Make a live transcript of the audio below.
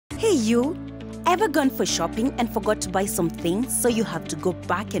Hey you, ever gone for shopping and forgot to buy some things so you have to go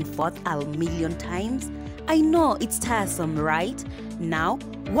back and forth a million times? I know it's tiresome, right? Now,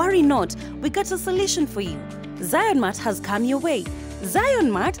 worry not, we got a solution for you. Zion Mart has come your way. Zion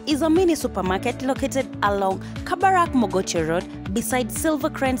Mart is a mini supermarket located along Kabarak Mogoche Road beside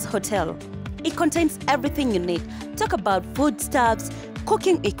Silvercrest Hotel. It contains everything you need. Talk about foodstuffs,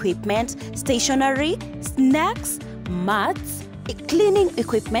 cooking equipment, stationery, snacks, mats, cleaning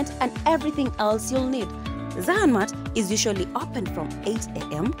equipment, and everything else you'll need. Zion Mart is usually open from 8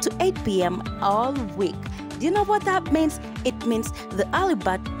 a.m. to 8 p.m. all week. Do you know what that means? It means the early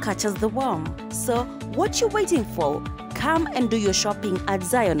bird catches the worm. So what you waiting for? Come and do your shopping at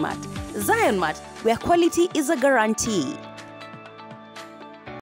Zion Mart. Zion Mart, where quality is a guarantee.